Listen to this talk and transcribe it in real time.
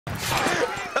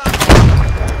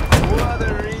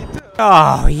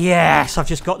Oh yes, I've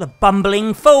just got the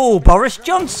bumbling fool, Boris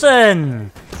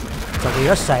Johnson. So we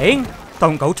are saying,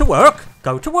 don't go to work,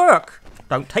 go to work.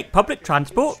 Don't take public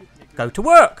transport, go to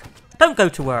work. Don't go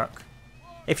to work.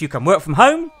 If you can work from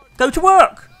home, go to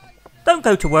work. Don't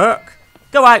go to work,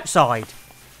 go outside.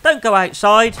 Don't go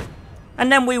outside,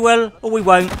 and then we will, or we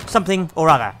won't, something or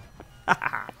other.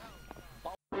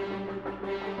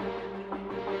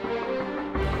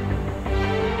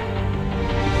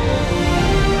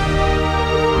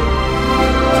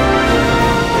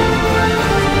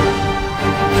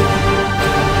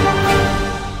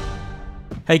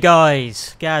 Hey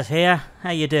guys, Gaz here,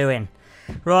 how you doing?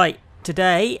 Right,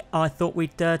 today I thought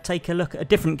we'd take a look at a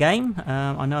different game.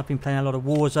 I know I've been playing a lot of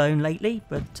Warzone lately,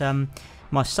 but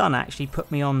my son actually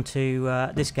put me on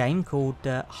to this game called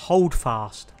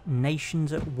Holdfast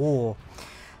Nations at War.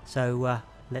 So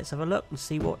let's have a look and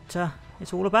see what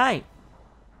it's all about.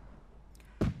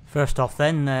 First off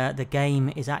then, the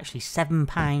game is actually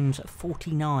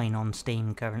 £7.49 on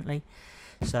Steam currently.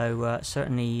 So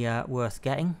certainly worth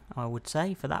getting, I would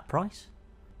say, for that price.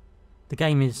 The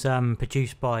game is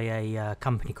produced by a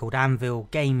company called Anvil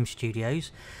Game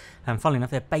Studios, and funnily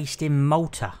enough they're based in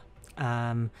Malta,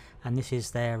 and this is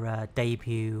their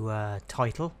debut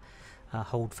title,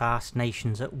 Holdfast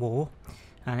Nations at War,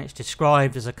 and it's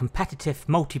described as a competitive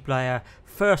multiplayer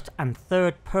first and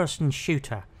third person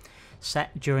shooter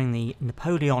set during the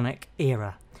Napoleonic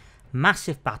Era.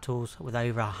 Massive battles with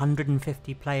over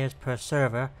 150 players per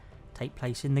server take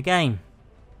place in the game.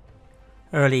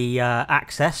 Early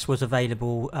access was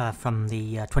available from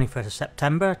the 21st of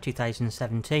September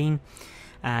 2017,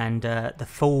 and the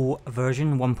full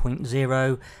version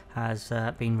 1.0 has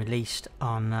been released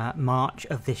on March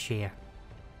of this year.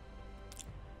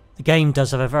 The game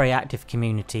does have a very active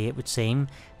community, it would seem.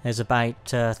 There's about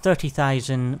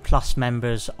 30,000 plus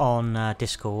members on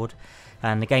Discord.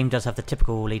 And the game does have the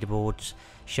typical leaderboards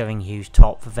showing who's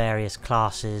top for various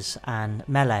classes and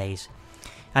melees.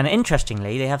 And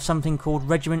interestingly, they have something called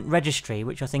Regiment Registry,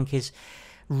 which I think is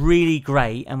really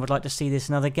great and would like to see this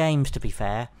in other games, to be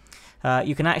fair.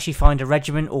 You can actually find a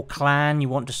regiment or clan you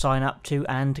want to sign up to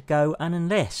and go and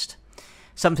enlist.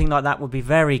 Something like that would be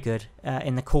very good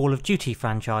in the Call of Duty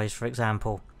franchise, for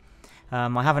example.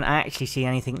 I haven't actually seen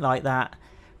anything like that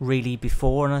really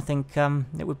before, and I think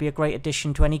it would be a great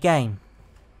addition to any game.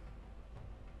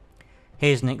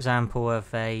 Here's an example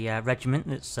of a regiment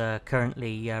that's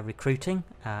currently recruiting,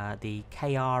 the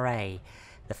KRA,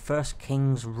 the First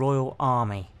King's Royal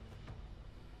Army.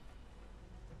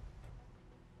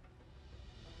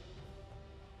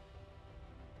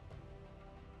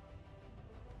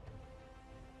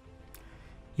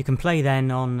 You can play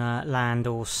then on land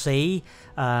or sea.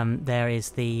 There is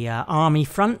the Army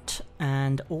front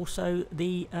and also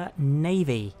the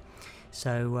Navy.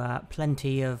 So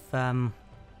plenty of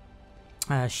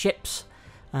ships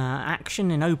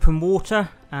action in open water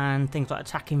and things like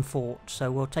attacking forts,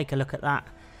 so we'll take a look at that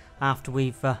after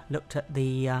we've looked at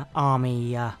the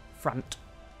army front.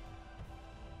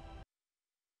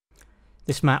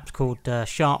 This map's called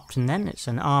Sharpton then. It's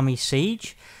an army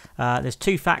siege. There's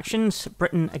two factions,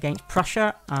 Britain against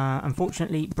Prussia.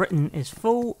 Unfortunately Britain is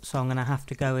full, so I'm going to have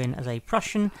to go in as a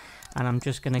Prussian, and I'm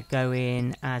just going to go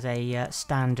in as a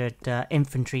standard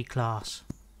infantry class.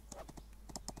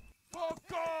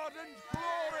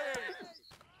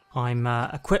 I'm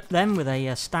equipped then with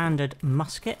a standard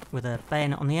musket with a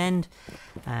bayonet on the end,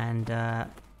 and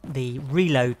the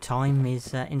reload time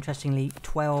is interestingly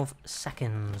 12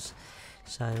 seconds.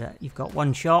 So you've got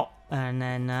one shot and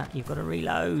then you've got to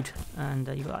reload, and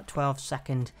you've got a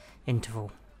 12-second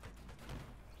interval.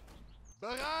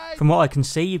 From what I can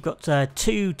see, you've got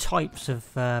two types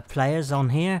of players on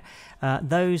here.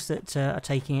 Those that are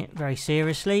taking it very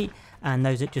seriously, and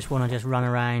those that just want to just run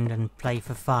around and play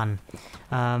for fun.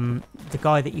 The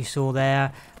guy that you saw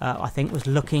there, I think, was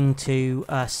looking to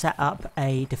set up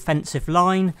a defensive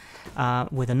line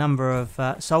with a number of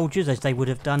soldiers, as they would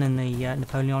have done in the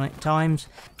Napoleonic times.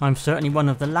 I'm certainly one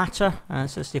of the latter, so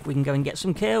let's see if we can go and get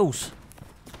some kills.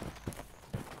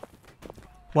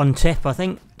 One tip, I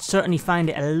think, certainly found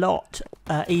it a lot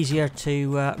easier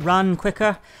to run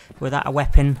quicker without a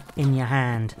weapon in your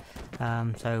hand.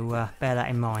 So bear that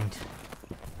in mind.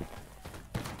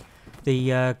 The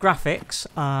graphics,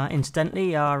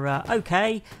 incidentally, are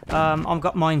okay. I've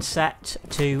got mine set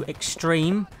to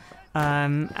extreme,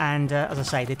 and as I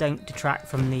say, they don't detract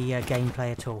from the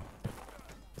gameplay at all.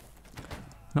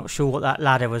 Not sure what that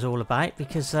ladder was all about,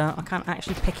 because I can't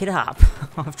actually pick it up.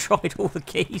 I've tried all the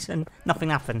keys and nothing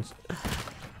happens.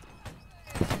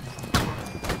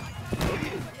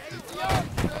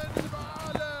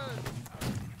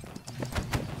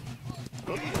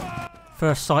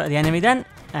 First sight of the enemy then,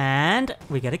 and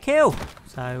we get a kill.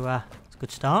 So it's a good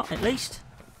start at least.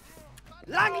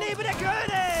 Lang lebe der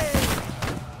König!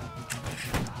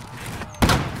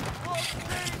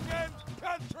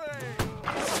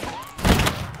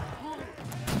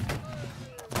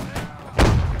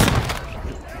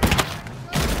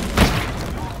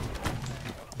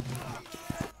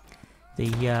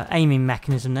 The aiming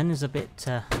mechanism then is a bit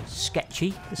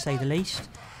sketchy, to say the least.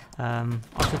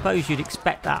 I suppose you'd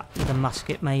expect that with a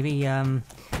musket, maybe.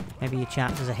 Maybe your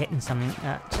chances of hitting something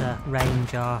at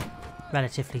range are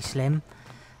relatively slim.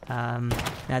 Now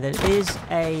there is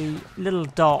a little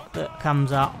dot that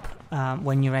comes up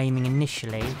when you're aiming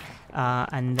initially,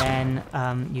 and then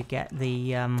you get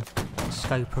the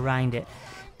scope around it.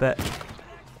 But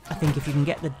I think if you can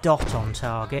get the dot on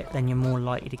target, then you're more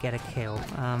likely to get a kill.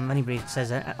 Anybody that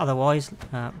says otherwise,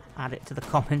 add it to the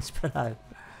comments below.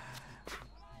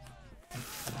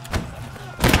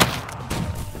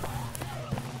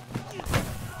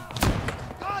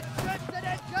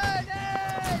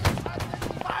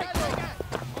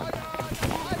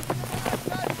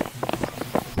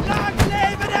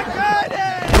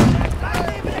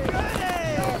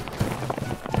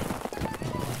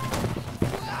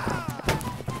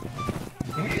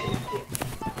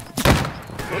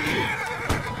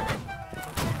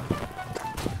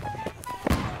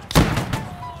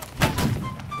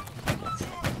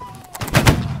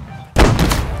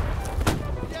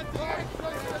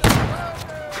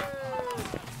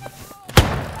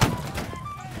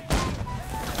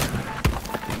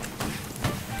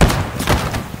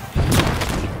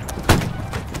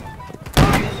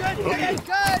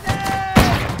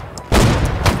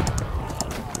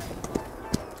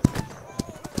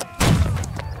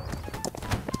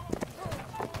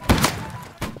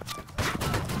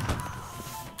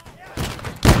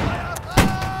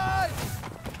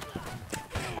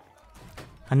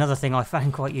 Another thing I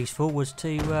found quite useful was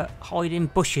to hide in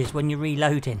bushes when you're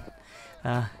reloading.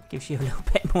 Gives you a little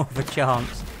bit more of a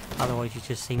chance. Otherwise you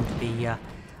just seem to be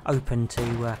open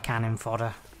to cannon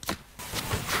fodder.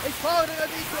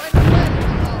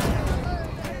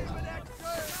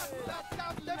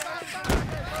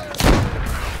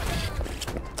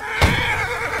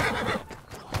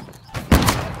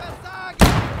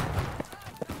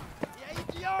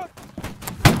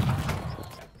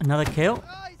 Another kill.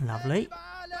 Lovely.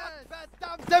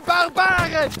 De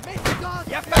Barbaren!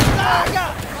 Ja,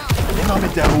 Versager! Immer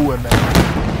mit der Ruhe, Mann.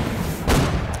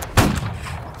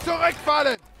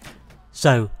 Zurückfallen!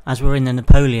 So, as we're in the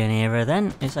Napoleon era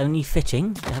then, it's only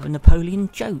fitting to have a Napoleon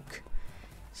joke.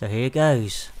 So here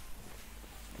goes.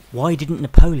 Why didn't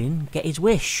Napoleon get his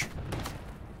wish?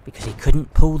 Because he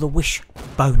couldn't pull the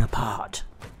wishbone apart.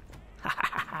 Ha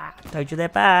ha ha! Told you they're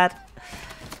bad.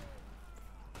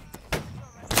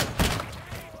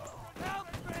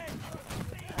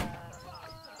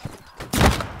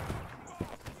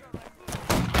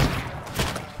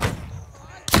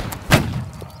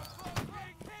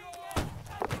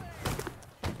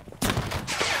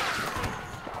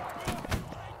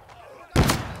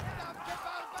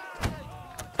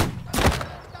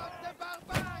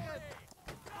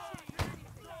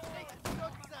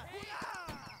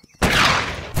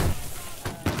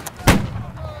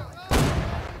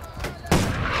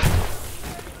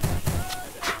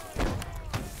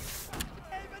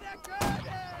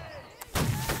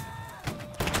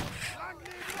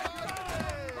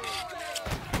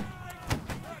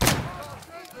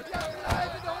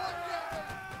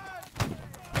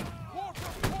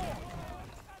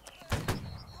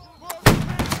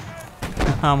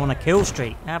 I'm on a kill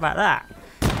streak. How about that?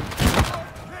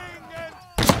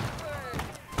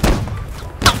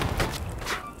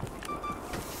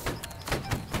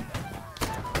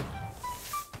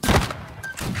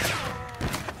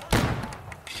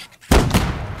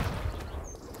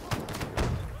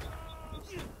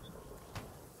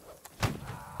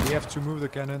 We have to move the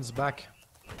cannons back.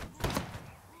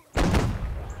 You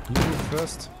move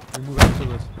first, we move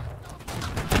afterwards.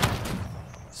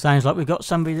 Sounds like we've got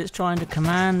somebody that's trying to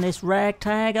command this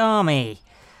ragtag army.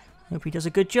 Hope he does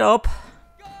a good job.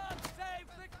 God save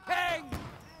the king!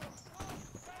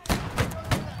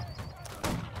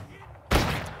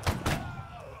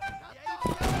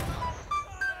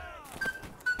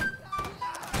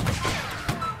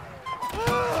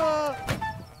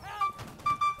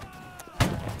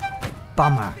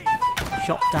 Bummer.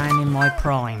 Shot down in my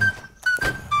prime.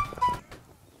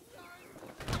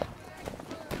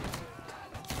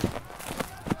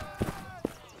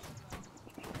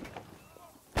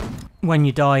 When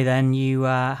you die then you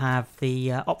have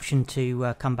the option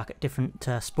to come back at different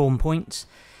spawn points,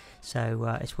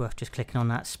 so it's worth just clicking on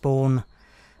that spawn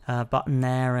button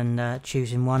there and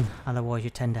choosing one. Otherwise you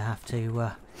tend to have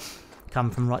to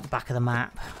come from right the back of the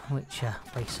map, which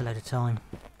wastes a load of time.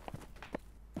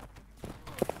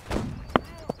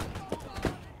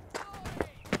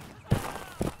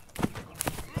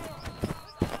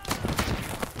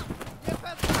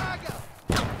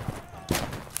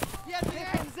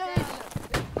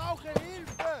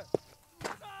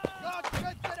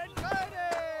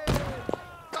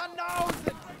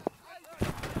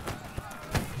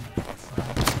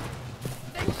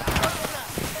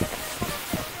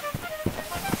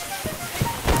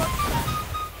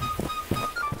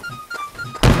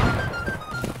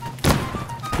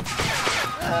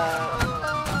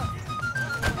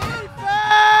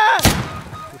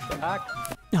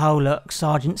 Oh look,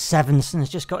 Sergeant Sevenson has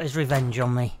just got his revenge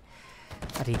on me.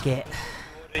 What did he get?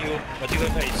 What are you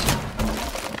gonna face?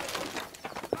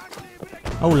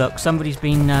 Oh look, somebody's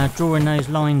been drawing those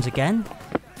lines again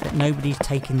that nobody's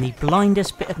taken the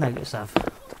blindest bit of notice of.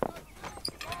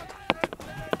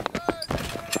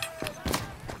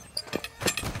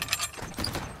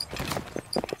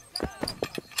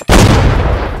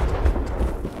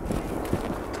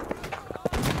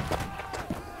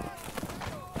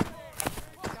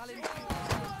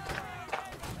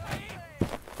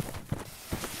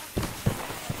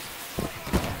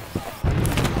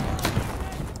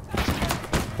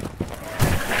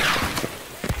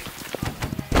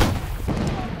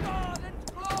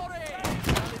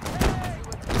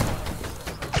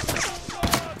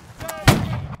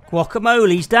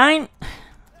 Guacamole's down.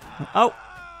 Oh,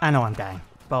 and I'm down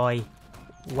by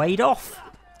Wade off.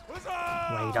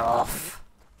 Wade off.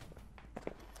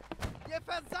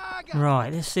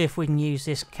 Right, let's see if we can use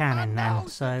this cannon then.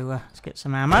 So let's get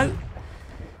some ammo.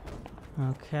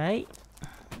 Okay.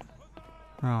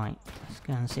 Right, let's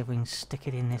go and see if we can stick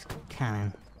it in this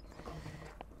cannon.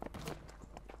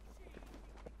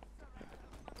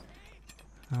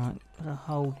 Right, gotta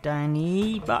hold down the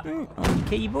E button on the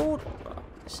keyboard.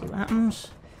 See what happens.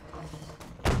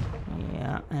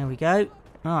 Yeah, there we go.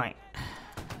 Right.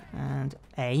 And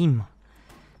aim.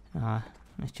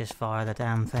 Let's just fire the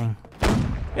damn thing.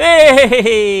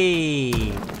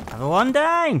 Hey! Another one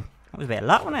down. That was a bit of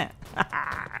luck, wasn't it?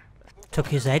 Took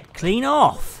his head clean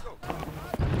off.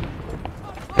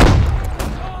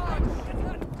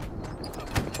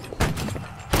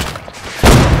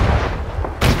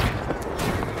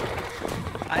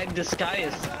 I'm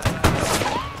disguised.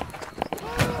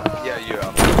 Yeah, you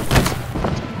are.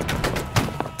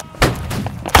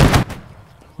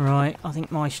 Right, I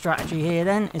think my strategy here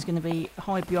then is going to be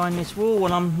hide behind this wall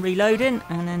while I'm reloading,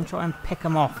 and then try and pick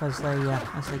them off as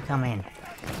they come in.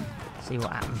 See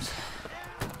what happens.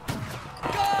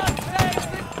 God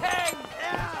save the king!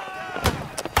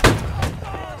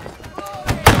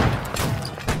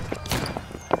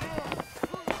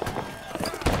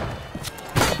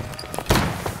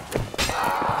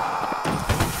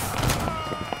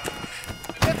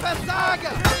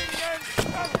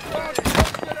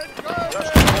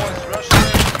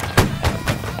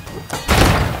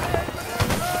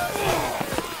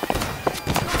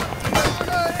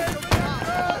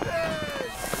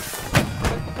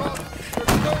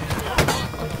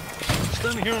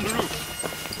 Standing here on the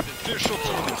roof. Clear shots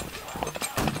on me.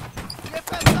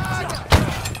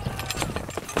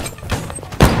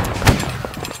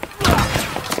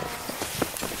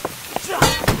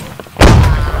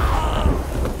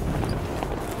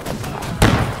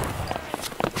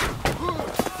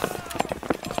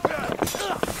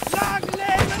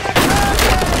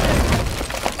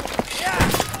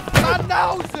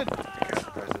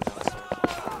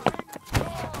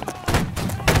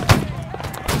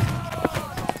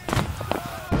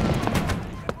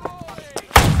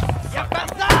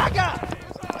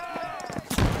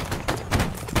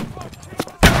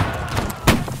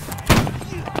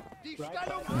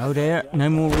 No dear, no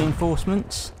more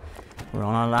reinforcements. We're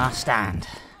on our last stand.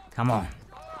 Come on.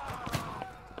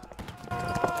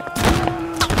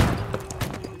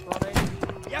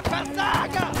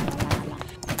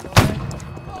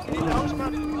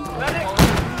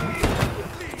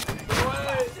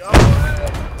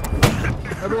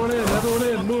 Everyone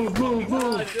in, move.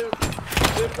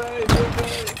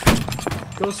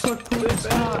 Go suck police.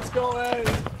 Let's go, hey.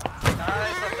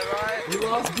 Nice, on the right. We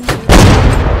lost.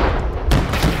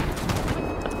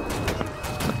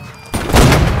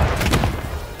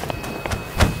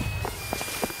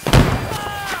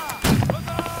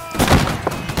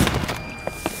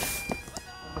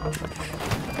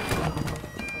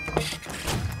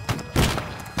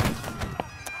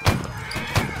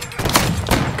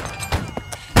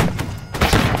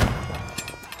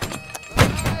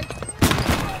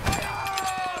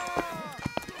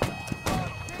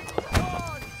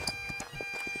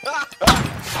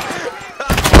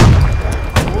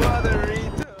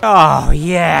 Oh,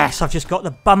 yes, I've just got the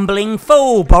bumbling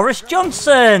fool, Boris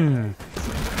Johnson.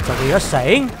 So we are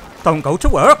saying, don't go to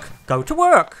work, go to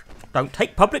work. Don't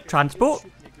take public transport,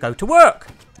 go to work.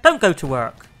 Don't go to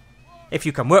work. If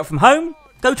you can work from home,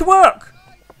 go to work.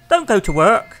 Don't go to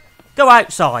work, go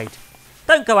outside.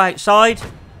 Don't go outside,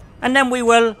 and then we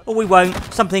will, or we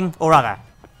won't, something or other.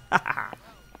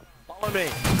 Follow me.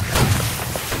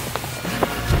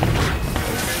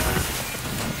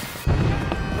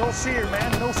 No fear,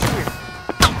 man. No fear.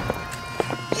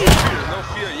 No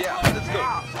fear, yeah. Let's go.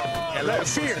 Yeah,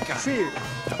 let's Fear. Fear.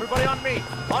 Everybody on me.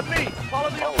 On me. Follow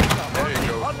the old stuff. There you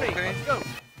go. On me. Okay. Let's go.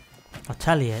 I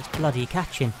tell you, it's bloody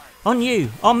catching. On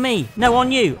you, on me. No,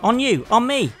 on you, on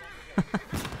me.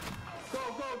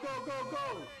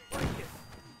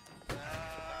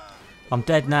 I'm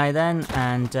dead now then,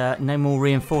 and no more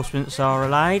reinforcements are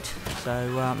allowed. So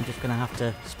I'm just going to have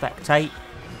to spectate,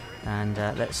 and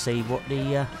let's see what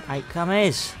the outcome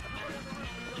is.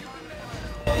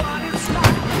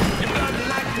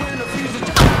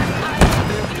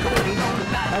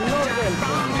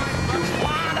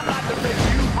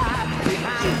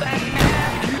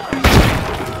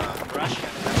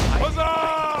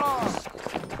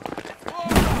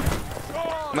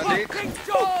 Magic.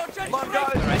 Come on,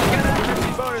 guys. Get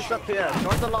out. Bonus up here.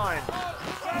 Join the line.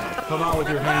 Come out with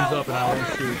your hands up and I won't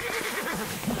shoot.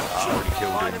 Already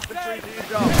killed Line him. infantry, do your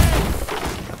job.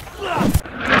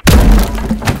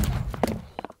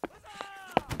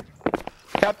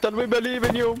 Captain, we believe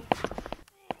in you.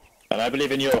 And I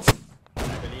believe in you.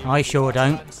 I sure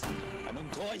don't. I'm in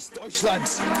Deutschland.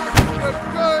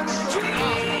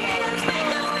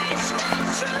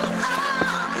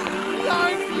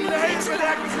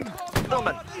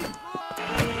 Gentlemen.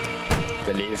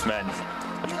 Believe, man.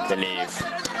 Believe.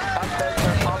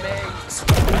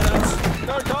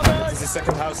 This is the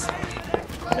second house.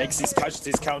 Makes these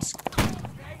counts.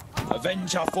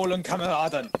 Avenge our fallen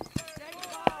Kameraden.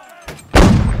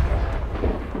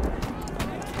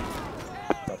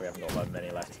 God, we haven't got many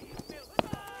left.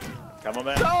 Come on,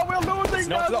 man. Oh, we're losing. It's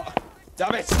not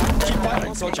damn it! Keep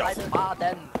firing, soldier.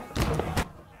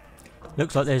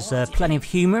 Looks like there's plenty of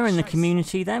humour in the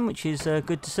community then, which is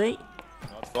good to see.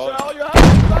 Sal, you have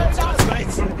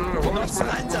to Not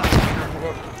surrender.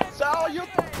 Sal, you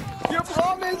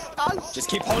promised us. Just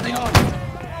keep holding on.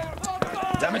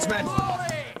 Damn it, man.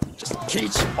 Just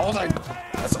keep holding.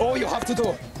 That's all you have to do.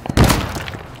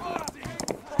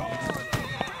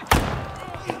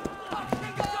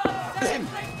 Him.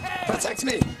 Protect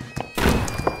me.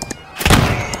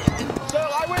 Sir,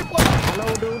 I wait for you.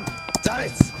 Hello, dude. Damn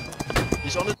it.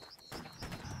 He's on it.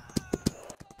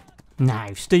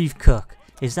 Now, Steve Cook,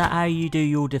 is that how you do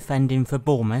your defending for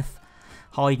Bournemouth?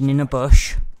 Hiding in a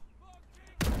bush?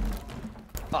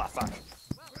 Ah, fuck.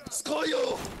 Screw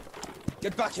you.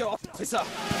 Get back here, officer.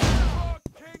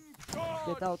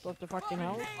 Get out of the fucking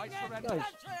house, guys.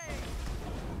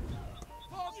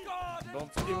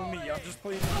 Don't kill me. I'm just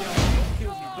playing the game. Don't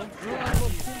kill me. Don't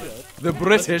kill me. The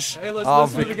British are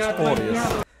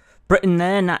victorious. Britain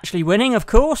there naturally winning, of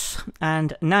course.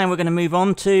 And now we're going to move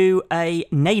on to a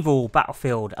naval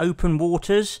battlefield. Open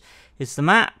waters is the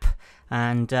map.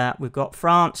 And we've got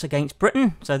France against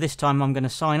Britain. So this time I'm going to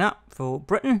sign up for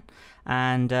Britain.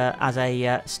 And as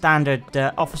a standard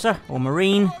officer or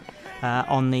marine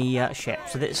on the ship.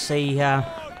 So let's see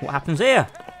what happens here.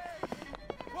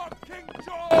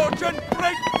 George and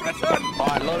Great Britain.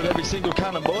 Alright, load every single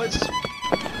cannon, boys.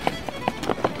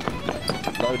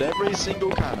 Load every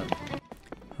single cannon.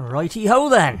 Righty-ho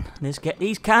then. Let's get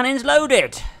these cannons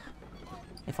loaded.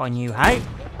 If I knew how.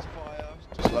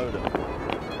 Just load them.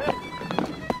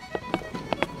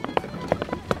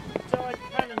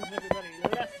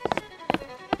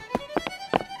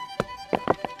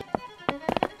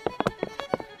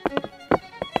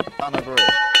 Done over it.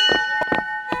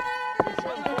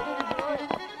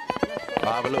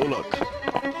 I'll have a little look.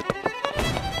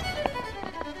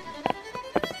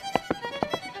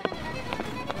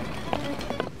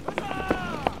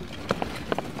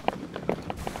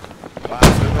 Wow,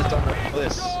 whoever's done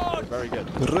this. Very good.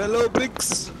 Relo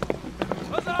bricks.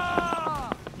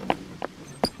 Huzzah!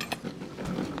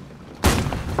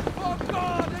 For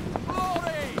God and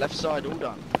glory. Left side all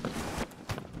done.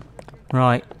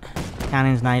 Right.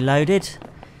 Cannons now loaded.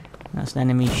 That's an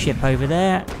enemy ship over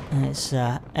there. Let's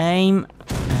aim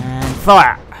and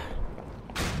fire.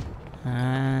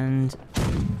 And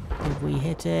did we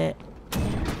hit it?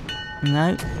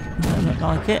 No, don't look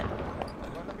like it.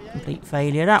 Complete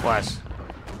failure that was.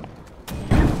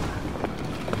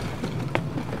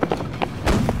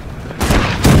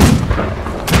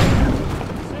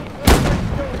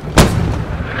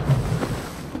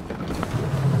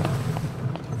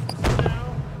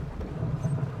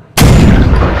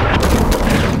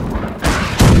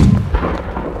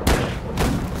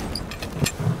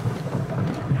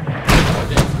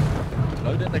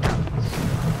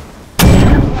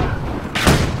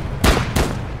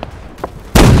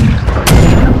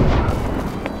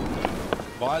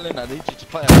 I need you to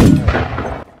play a bit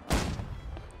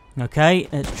more. Okay,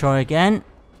 let's try again.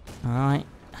 Alright,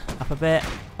 up a bit,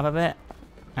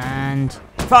 and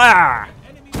fire!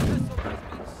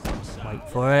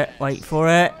 Wait for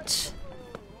it.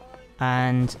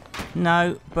 And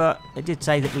no, but it did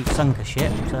say that we've sunk a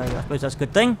ship, so I suppose that's a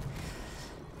good thing.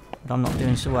 But I'm not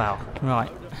doing so well.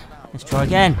 Right, let's try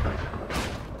again.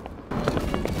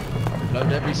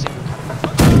 Load every single.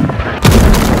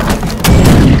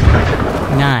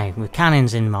 Now, with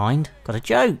cannons in mind, got a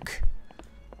joke.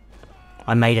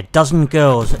 I made a dozen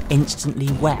girls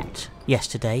instantly wet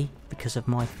yesterday because of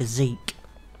my physique.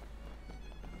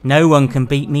 No one can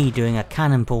beat me doing a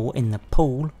cannonball in the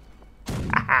pool.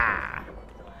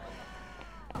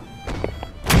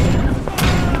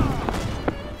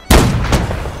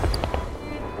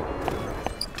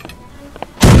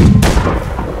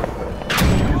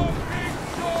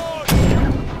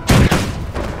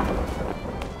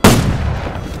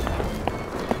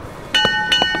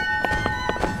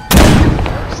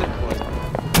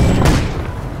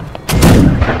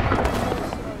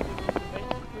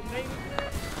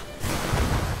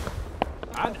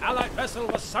 An allied vessel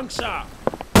was sunk, sir.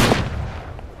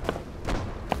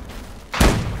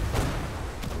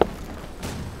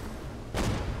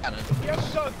 You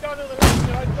haven't got a gun on the left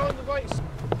side, go on the right side.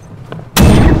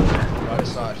 Right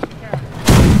side.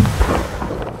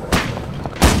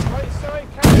 Right side,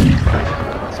 cannon.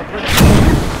 That's a British.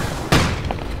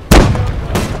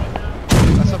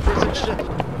 That's a British ship.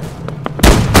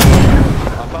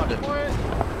 I found it.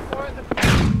 Quiet the...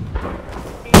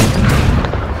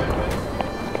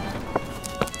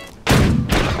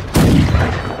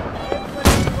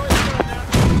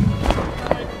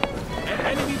 An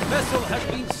enemy vessel has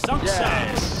been sunk, sir.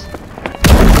 Yes.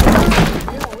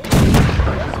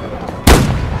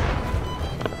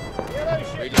 Yellow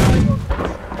ship.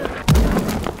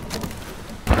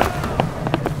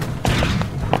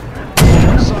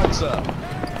 Right side, sir.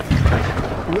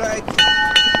 Right.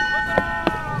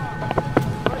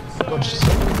 Gotcha,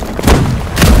 sir.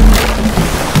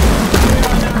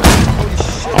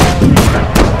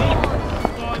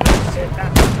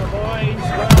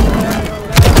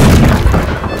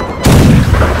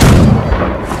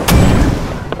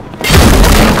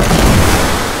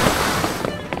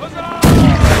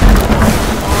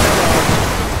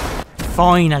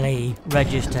 Finally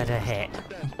registered a hit.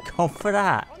 God for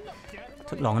that.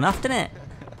 Took long enough, didn't it?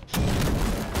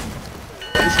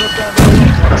 It's going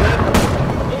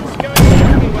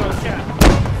to be well, chap.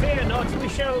 Fear not, we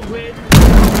shall win.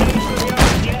 Occasionally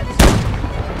are yet.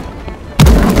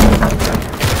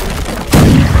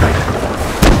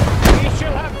 We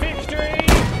shall have victory.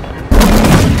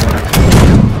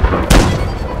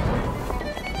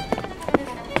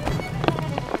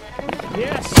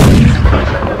 Yes,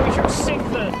 we shall sink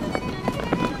them.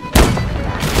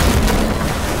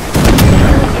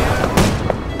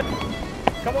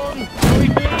 Come on, we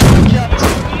believe in you.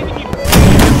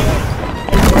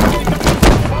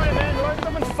 Fire, men, load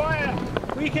them and fire.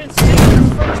 We can see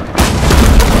the first.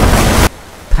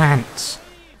 Pants.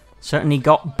 Certainly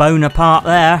got Bonaparte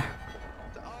there.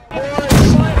 Fire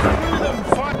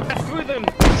through them.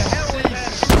 The hell with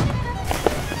them.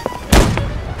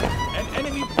 An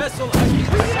enemy vessel has been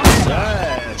sunk, sir.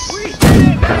 Yes. We did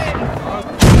it, men.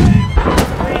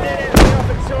 We did it. We are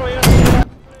victorious.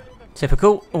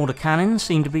 Typical. All the cannons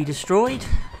seem to be destroyed.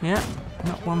 Yeah,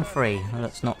 not one free. Well,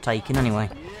 that's not taken anyway.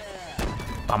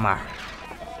 Bummer.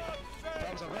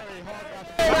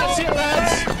 That's it,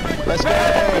 lads. Let's go.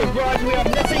 Right, we have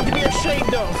nothing to be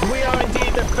ashamed of. We are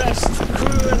indeed the best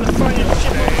crew and the finest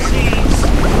ship on the seas.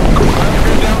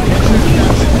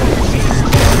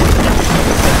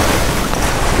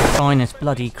 Finest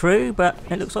bloody crew, but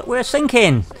it looks like we're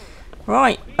sinking.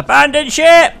 Right, abandon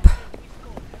ship!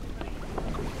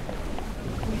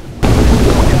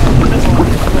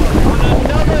 On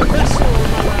another vessel,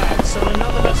 my lads. On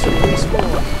another vessel we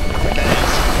spawn.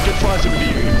 Good fighting with you,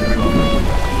 everyone.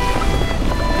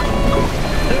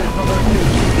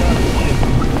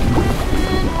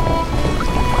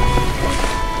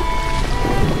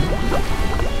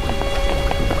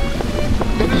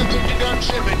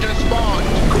 Gunship, it just spawned.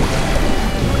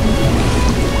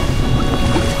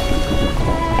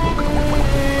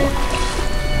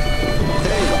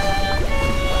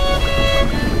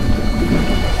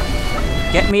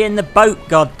 Get me in the boat,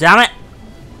 goddammit!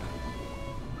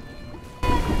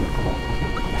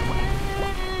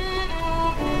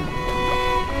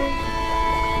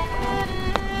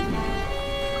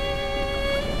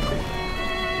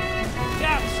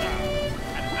 Down, sir.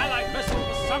 An allied vessel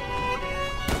was sunk.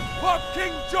 For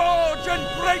King George and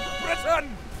Great Britain!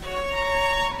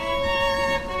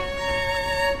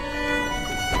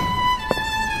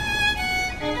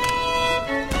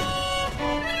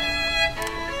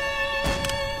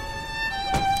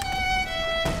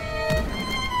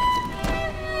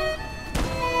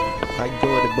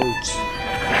 boats.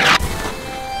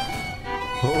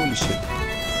 Holy shit.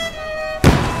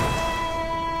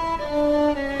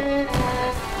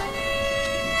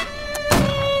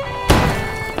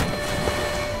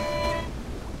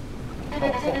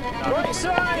 Right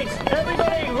side!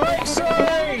 Everybody, right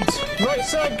side! Right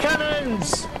side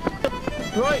cannons!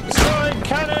 Right side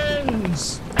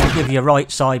cannons! I'll give you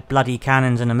right side bloody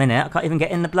cannons in a minute. I can't even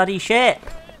get in the bloody ship.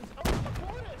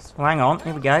 Oh, hang on,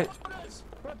 here we go.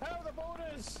 Repel the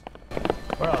borders!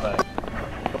 Where are they?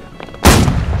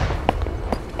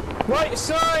 Right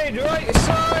side! Right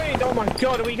side! Oh my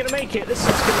god, are we gonna make it? This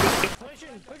is gonna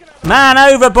be... Man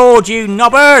overboard, you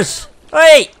knobbers!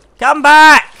 Wait! Come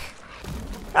back!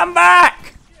 Come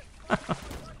back!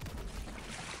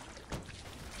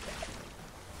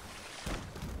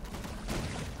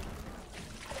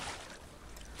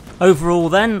 Overall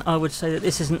then, I would say that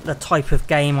this isn't the type of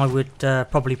game I would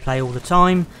probably play all the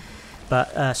time,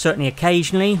 but certainly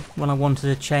occasionally when I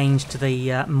wanted to change to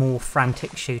the more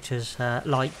frantic shooters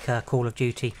like Call of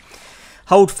Duty.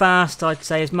 Holdfast, I'd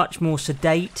say, is much more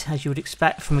sedate, as you would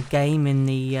expect from a game in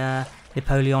the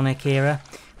Napoleonic era,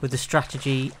 with the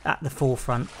strategy at the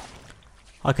forefront.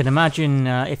 I can imagine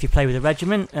if you play with a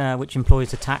regiment which employs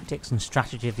the tactics and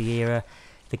strategy of the era,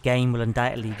 the game will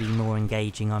undoubtedly be more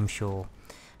engaging, I'm sure.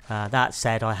 That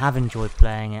said, I have enjoyed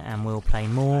playing it and will play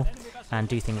more, and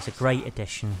do think it's a great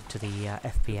addition to the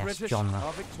FPS genre.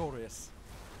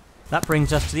 That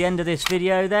brings us to the end of this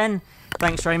video then.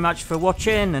 Thanks very much for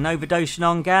watching and overdosing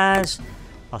on gas.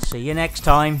 I'll see you next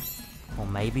time, or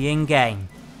maybe in game.